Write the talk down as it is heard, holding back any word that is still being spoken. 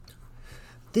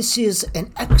This is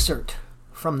an excerpt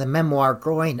from the memoir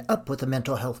Growing Up with a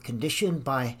Mental Health Condition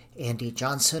by Andy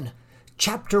Johnson,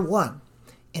 Chapter 1,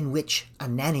 in which a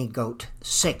nanny goat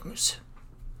sings.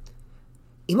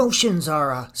 Emotions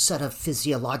are a set of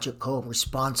physiological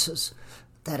responses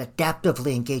that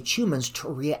adaptively engage humans to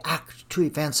react to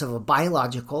events of a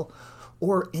biological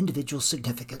or individual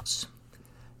significance.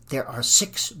 There are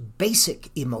 6 basic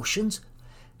emotions: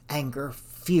 anger,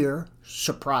 fear,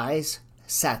 surprise,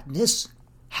 sadness,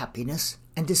 happiness,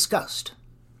 and disgust.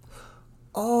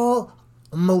 All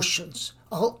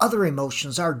other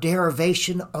emotions are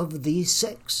derivation of these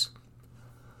 6.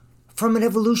 From an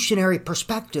evolutionary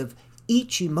perspective,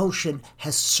 each emotion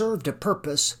has served a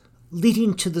purpose,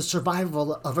 leading to the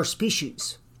survival of our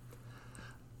species.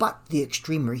 But the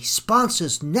extreme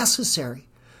responses necessary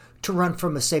to run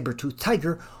from a saber-toothed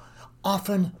tiger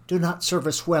often do not serve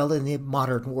us well in the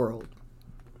modern world.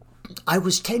 I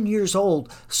was 10 years old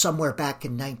somewhere back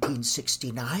in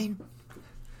 1969.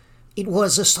 It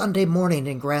was a Sunday morning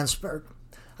in Grantsburg,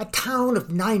 a town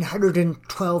of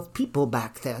 912 people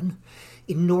back then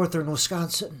in northern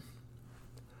Wisconsin.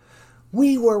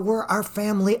 We were where our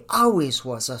family always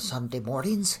was on Sunday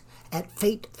mornings, at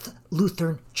Faith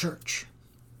Lutheran Church.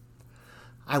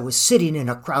 I was sitting in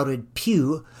a crowded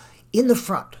pew in the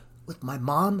front with my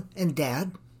mom and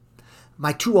dad,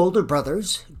 my 2 older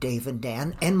brothers, Dave and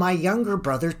Dan, and my younger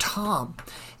brother, Tom,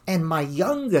 and my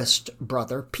youngest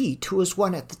brother, Pete, who was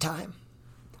 1 at the time.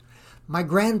 My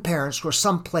grandparents were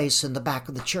someplace in the back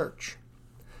of the church.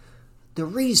 The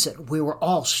reason we were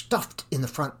all stuffed in the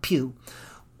front pew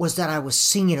was that I was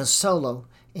singing a solo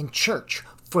in church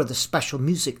for the special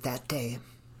music that day.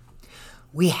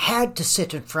 We had to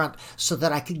sit in front so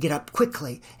that I could get up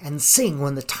quickly and sing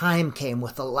when the time came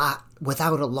without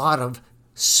a lot of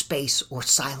space or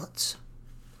silence.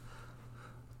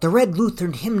 The red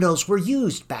Lutheran hymnals were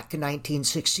used back in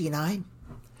 1969.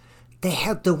 They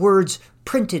had the words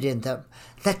printed in them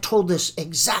that told us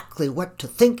exactly what to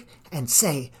think and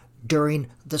say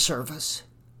during the service.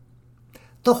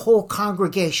 The whole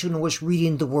congregation was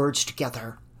reading the words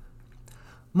together.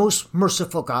 Most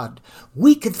merciful God,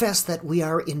 we confess that we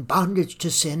are in bondage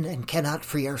to sin and cannot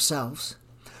free ourselves.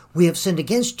 We have sinned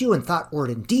against you in thought, word,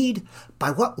 and deed, by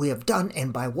what we have done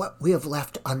and by what we have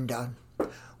left undone.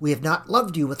 We have not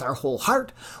loved you with our whole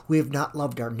heart. We have not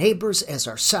loved our neighbors as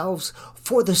ourselves.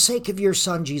 For the sake of your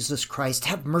Son, Jesus Christ,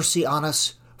 have mercy on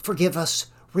us, forgive us,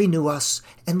 renew us,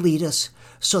 and lead us,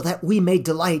 so that we may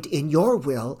delight in your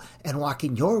will and walk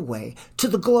in your way, to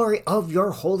the glory of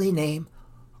your holy name.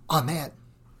 Amen.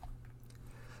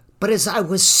 But as I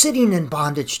was sitting in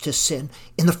bondage to sin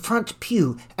in the front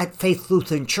pew at Faith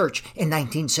Lutheran Church in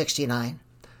 1969,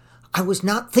 I was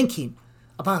not thinking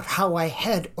about how I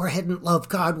had or hadn't loved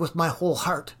God with my whole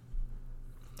heart.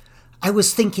 I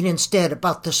was thinking instead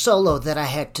about the solo that I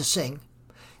had to sing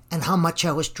and how much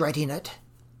I was dreading it.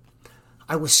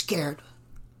 I was scared,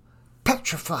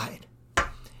 petrified,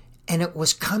 and it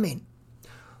was coming.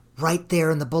 Right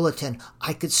there in the bulletin,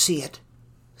 I could see it.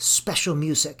 Special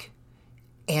music.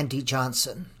 Andy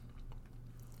Johnson.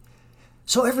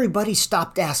 So everybody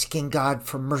stopped asking God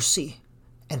for mercy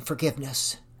and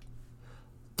forgiveness.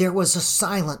 There was a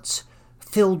silence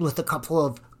filled with a couple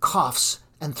of coughs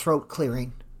and throat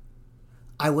clearing.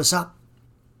 I was up.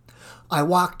 I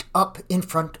walked up in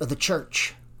front of the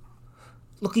church.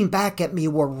 Looking back at me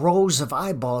were rows of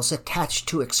eyeballs attached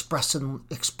to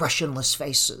expressionless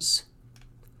faces.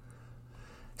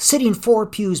 Sitting 4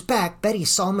 pews back, Betty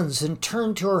Salmonson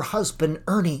turned to her husband,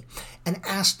 Ernie, and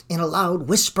asked in a loud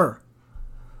whisper,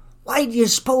 "Why do you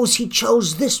suppose he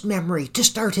chose this memory to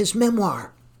start his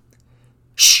memoir?"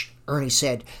 "Shh," Ernie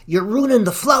said, "you're ruining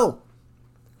the flow."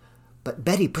 But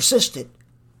Betty persisted.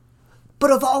 "But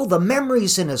of all the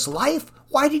memories in his life,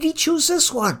 why did he choose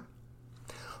this one?"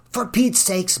 "For Pete's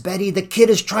sakes, Betty, the kid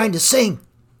is trying to sing."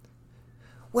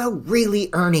 "Well,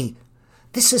 really, Ernie,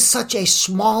 this is such a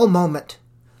small moment.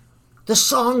 The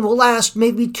song will last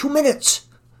maybe 2 minutes.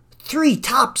 3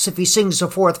 tops if he sings the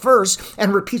 4th verse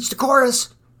and repeats the chorus.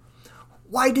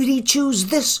 Why did he choose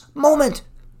this moment?"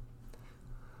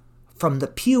 From the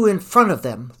pew in front of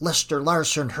them, Lester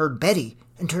Larson heard Betty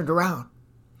and turned around.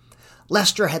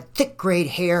 Lester had thick gray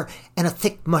hair and a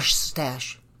thick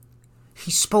mustache.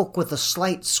 He spoke with a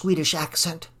slight Swedish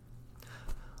accent.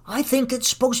 "I think it's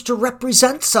supposed to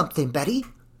represent something, Betty.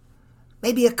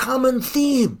 Maybe a common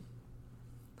theme."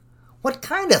 "What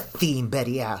kind of theme?"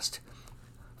 Betty asked.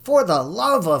 "For the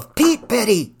love of Pete,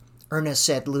 Betty," Ernest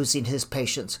said, losing his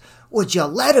patience. "Would you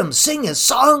let him sing his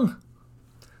song?"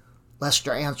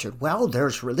 Lester answered, "Well,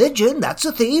 there's religion. That's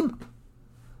a theme."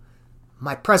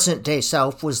 My present-day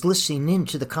self was listening in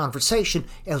to the conversation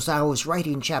as I was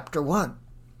writing Chapter 1.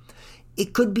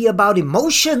 "It could be about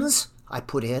emotions," I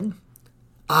put in.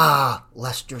 "Ah,"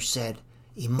 Lester said,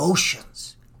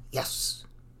 "emotions. Yes."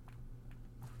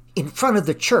 In front of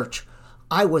the church,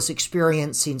 I was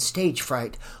experiencing stage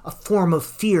fright, a form of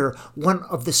fear, one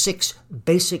of the 6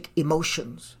 basic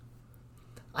emotions.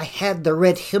 I had the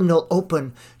red hymnal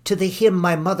open to the hymn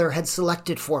my mother had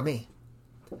selected for me.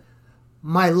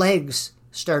 My legs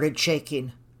started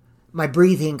shaking. My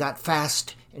breathing got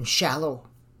fast and shallow.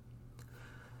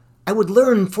 I would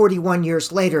learn 41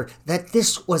 years later that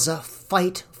this was a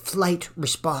fight-flight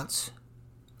response.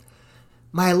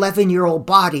 My 11-year-old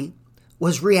body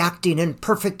was reacting in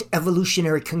perfect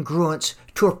evolutionary congruence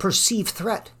to a perceived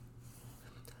threat.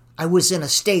 I was in a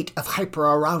state of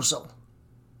hyperarousal.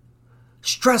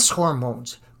 Stress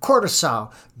hormones,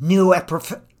 cortisol,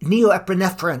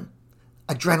 norepinephrine,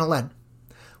 adrenaline,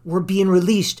 were being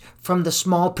released from the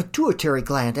small pituitary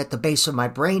gland at the base of my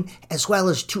brain, as well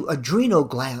as 2 adrenal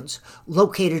glands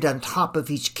located on top of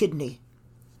each kidney.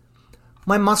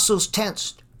 My muscles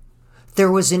tensed.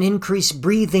 There was an increased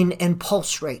breathing and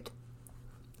pulse rate.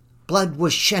 Blood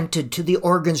was shunted to the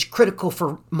organs critical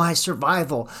for my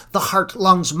survival, the heart,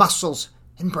 lungs, muscles,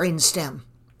 and brain stem.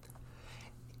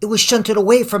 It was shunted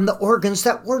away from the organs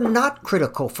that were not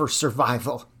critical for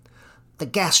survival: the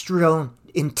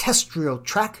gastrointestinal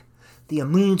tract, the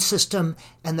immune system,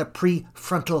 and the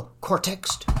prefrontal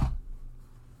cortex.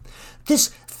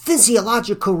 This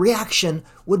physiological reaction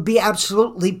would be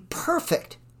absolutely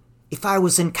perfect if I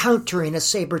was encountering a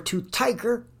saber-toothed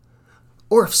tiger,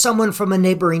 or if someone from a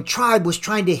neighboring tribe was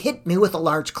trying to hit me with a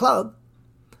large club.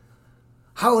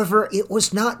 However, it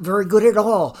was not very good at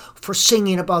all for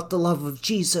singing about the love of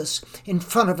Jesus in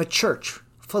front of a church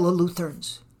full of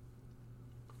Lutherans.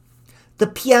 The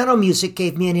piano music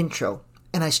gave me an intro,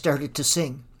 and I started to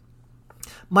sing.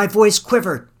 My voice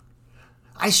quivered.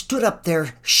 I stood up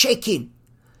there shaking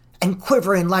and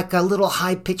quivering like a little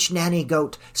high-pitched nanny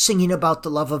goat, singing about the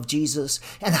love of Jesus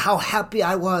and how happy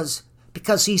I was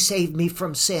because he saved me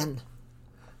from sin.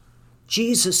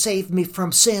 Jesus saved me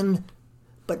from sin,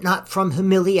 but not from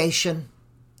humiliation.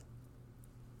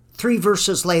 3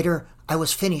 verses later, I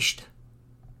was finished.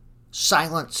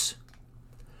 Silence.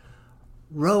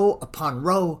 Row upon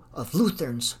row of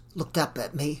Lutherans looked up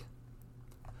at me.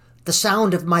 The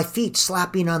sound of my feet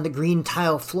slapping on the green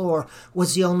tile floor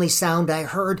was the only sound I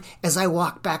heard as I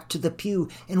walked back to the pew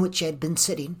in which I had been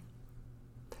sitting.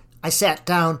 I sat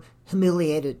down,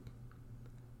 humiliated.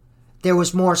 There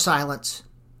was more silence.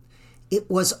 It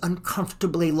was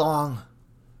uncomfortably long.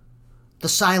 The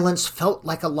silence felt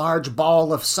like a large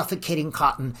ball of suffocating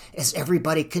cotton as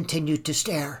everybody continued to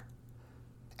stare.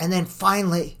 And then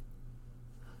finally,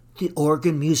 the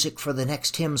organ music for the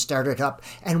next hymn started up,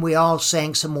 and we all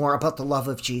sang some more about the love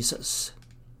of Jesus.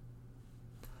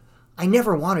 I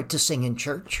never wanted to sing in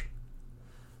church.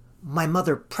 My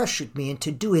mother pressured me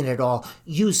into doing it all,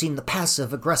 using the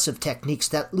passive-aggressive techniques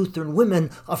that Lutheran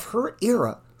women of her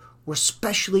era were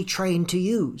specially trained to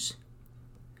use.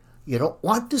 "You don't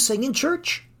want to sing in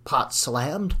church?" Pot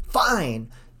slammed.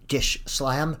 "Fine." Dish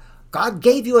slammed. "God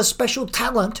gave you a special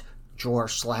talent." Drawer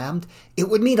slammed. "It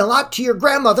would mean a lot to your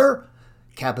grandmother."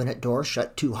 Cabinet door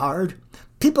shut too hard.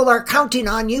 "People are counting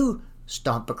on you."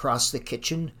 Stomp across the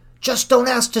kitchen. "Just don't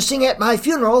ask to sing at my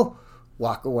funeral."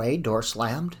 Walk away. Door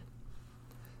slammed.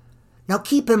 Now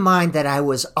keep in mind that I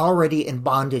was already in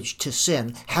bondage to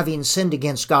sin, having sinned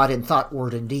against God in thought,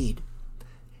 word, and deed.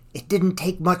 It didn't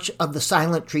take much of the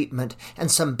silent treatment and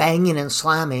some banging and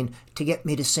slamming to get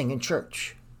me to sing in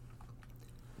church.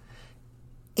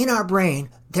 In our brain,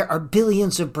 there are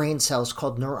billions of brain cells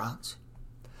called neurons.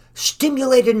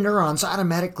 Stimulated neurons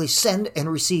automatically send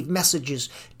and receive messages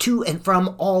to and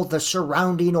from all the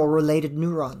surrounding or related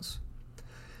neurons.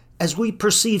 As we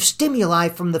perceive stimuli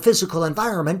from the physical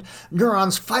environment,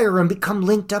 neurons fire and become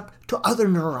linked up to other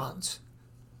neurons.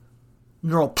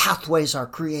 Neural pathways are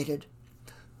created.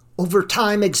 Over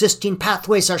time, existing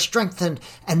pathways are strengthened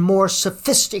and more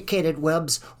sophisticated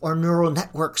webs or neural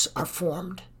networks are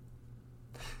formed.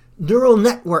 Neural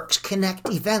networks connect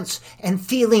events and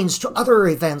feelings to other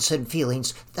events and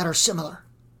feelings that are similar.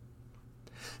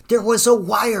 There was a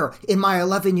wire in my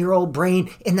 11-year-old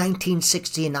brain in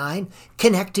 1969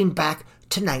 connecting back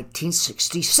to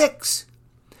 1966.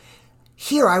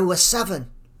 Here I was 7,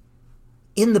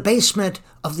 in the basement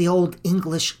of the old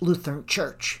English Lutheran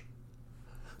church.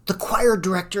 The choir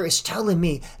director is telling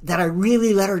me that I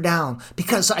really let her down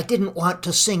because I didn't want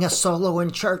to sing a solo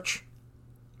in church.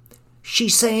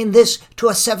 She's saying this to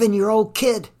a 7-year-old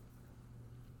kid.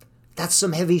 That's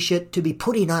some heavy shit to be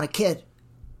putting on a kid.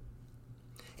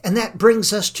 And that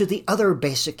brings us to the other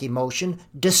basic emotion,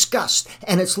 disgust,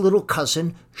 and its little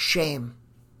cousin, shame.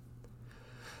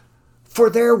 For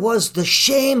there was the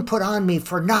shame put on me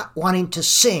for not wanting to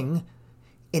sing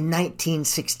in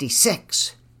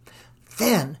 1966.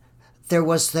 Then there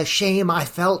was the shame I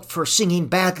felt for singing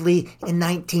badly in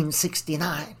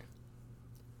 1969.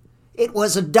 It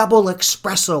was a double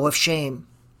espresso of shame.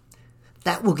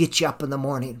 That will get you up in the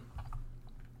morning.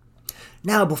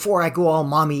 Now, before I go all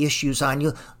mommy issues on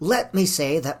you, let me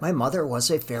say that my mother was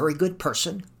a very good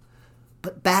person.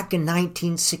 But back in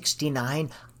 1969,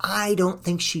 I don't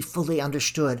think she fully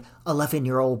understood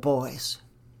 11-year-old boys.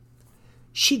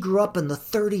 She grew up in the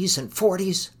 30s and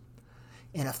 40s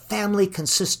in a family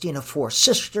consisting of 4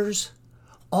 sisters,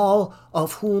 all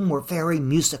of whom were very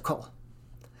musical.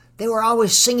 They were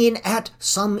always singing at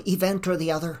some event or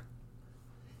the other.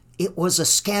 It was a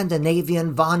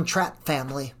Scandinavian Von Trapp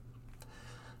family.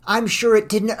 I'm sure it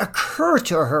didn't occur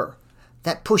to her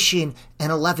that pushing an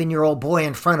 11-year-old boy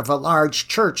in front of a large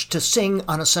church to sing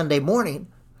on a Sunday morning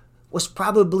was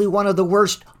probably one of the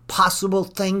worst possible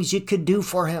things you could do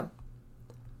for him.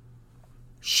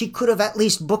 She could have at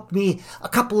least booked me a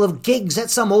couple of gigs at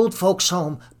some old folks'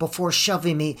 home before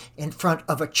shoving me in front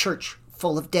of a church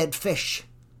full of dead fish.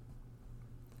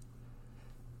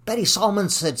 Betty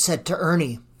Salmons had said to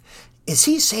Ernie, "Is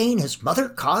he saying his mother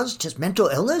caused his mental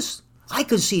illness? I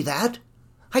could see that.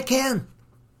 I can."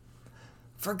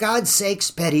 "For God's sakes,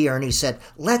 Betty," Ernie said,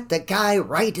 "let the guy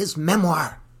write his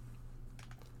memoir."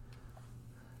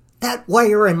 That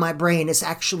wire in my brain is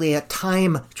actually a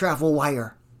time travel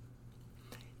wire.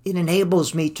 It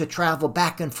enables me to travel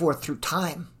back and forth through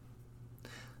time.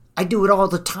 I do it all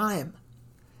the time.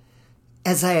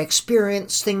 As I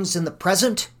experience things in the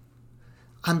present,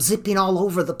 I'm zipping all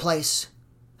over the place.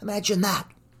 Imagine that.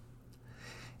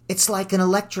 It's like an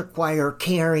electric wire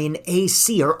carrying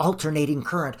AC or alternating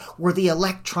current, where the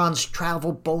electrons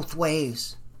travel both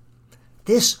ways.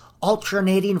 This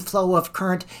alternating flow of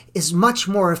current is much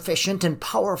more efficient and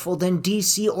powerful than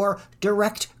DC or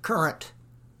direct current.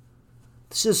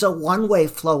 This is a one-way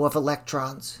flow of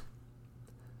electrons.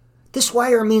 This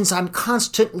wire means I'm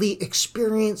constantly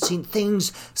experiencing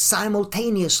things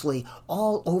simultaneously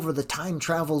all over the time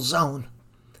travel zone.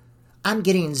 I'm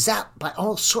getting zapped by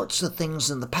all sorts of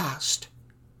things in the past.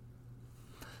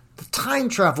 The time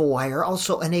travel wire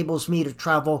also enables me to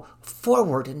travel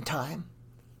forward in time.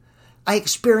 I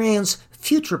experience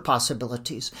future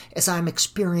possibilities as I'm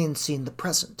experiencing the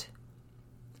present.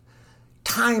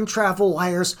 Time travel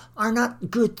wires are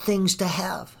not good things to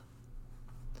have.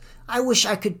 I wish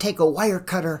I could take a wire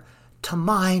cutter to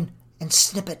mine and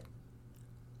snip it.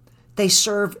 They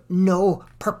serve no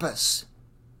purpose.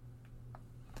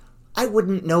 I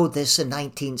wouldn't know this in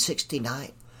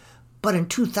 1969, but in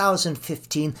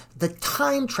 2015, the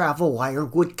time travel wire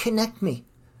would connect me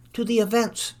to the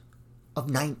events of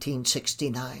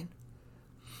 1969.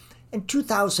 In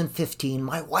 2015,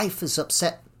 my wife is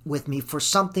upset with me for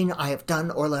something I have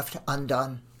done or left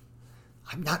undone.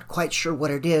 I'm not quite sure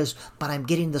what it is, but I'm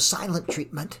getting the silent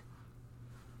treatment.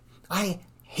 I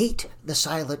hate the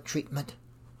silent treatment.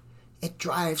 It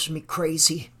drives me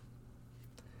crazy.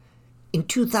 In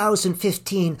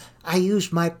 2015, I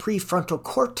used my prefrontal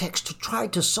cortex to try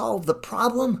to solve the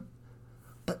problem,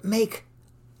 but make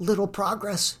little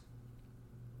progress.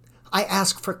 I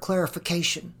asked for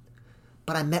clarification,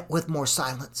 but I met with more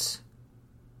silence.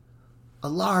 A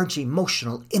large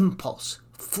emotional impulse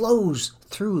flows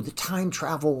through the time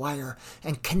travel wire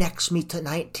and connects me to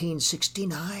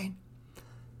 1969.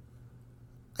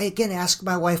 I again asked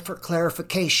my wife for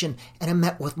clarification, and I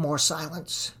met with more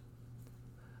silence.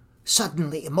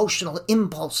 Suddenly, emotional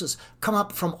impulses come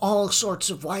up from all sorts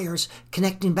of wires,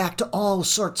 connecting back to all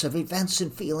sorts of events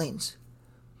and feelings.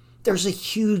 There's a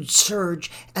huge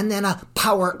surge, and then a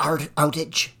power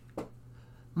outage.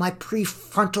 My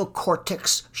prefrontal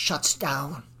cortex shuts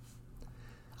down.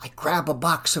 I grab a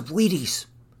box of Wheaties,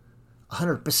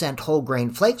 100% whole grain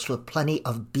flakes with plenty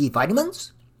of B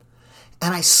vitamins,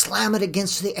 and I slam it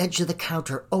against the edge of the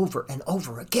counter over and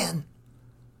over again.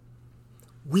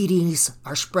 Wheaties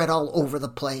are spread all over the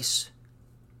place.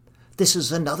 This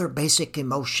is another basic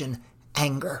emotion,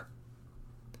 anger.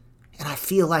 And I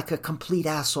feel like a complete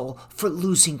asshole for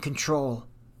losing control.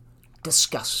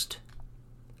 Disgust.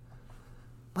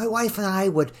 My wife and I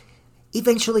would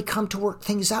eventually come to work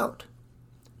things out,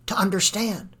 to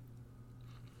understand.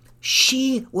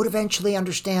 She would eventually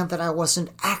understand that I wasn't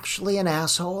actually an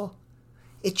asshole.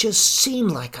 It just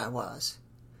seemed like I was.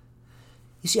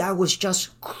 You see, I was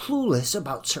just clueless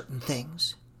about certain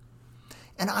things.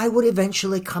 And I would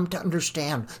eventually come to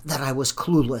understand that I was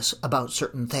clueless about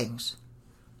certain things.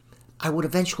 I would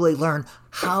eventually learn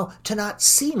how to not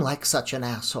seem like such an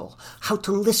asshole, how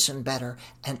to listen better,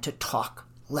 and to talk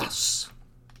less.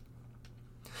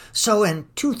 So in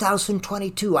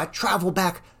 2022, I travel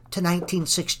back to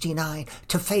 1969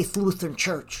 to Faith Lutheran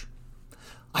Church.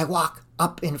 I walk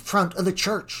up in front of the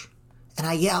church and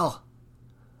I yell,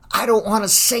 "I don't want to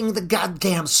sing the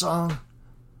goddamn song.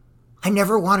 I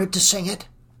never wanted to sing it.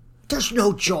 There's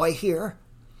no joy here.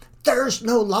 There's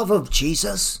no love of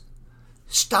Jesus.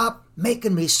 Stop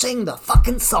making me sing the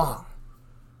fucking song."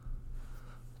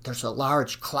 There's a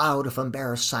large cloud of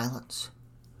embarrassed silence.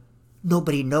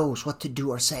 Nobody knows what to do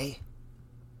or say.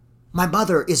 My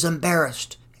mother is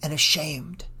embarrassed and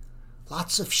ashamed.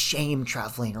 Lots of shame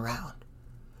traveling around.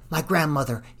 My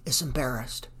grandmother is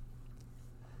embarrassed.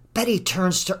 Betty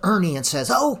turns to Ernie and says,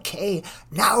 "Okay,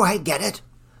 now I get it."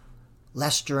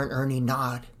 Lester and Ernie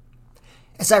nod.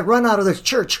 As I run out of the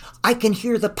church, I can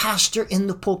hear the pastor in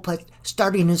the pulpit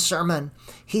starting his sermon.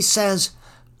 He says,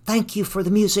 "Thank you for the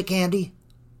music, Andy."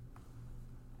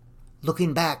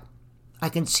 Looking back, I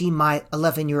can see my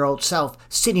 11-year-old self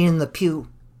sitting in the pew.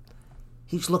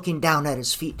 He's looking down at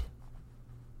his feet.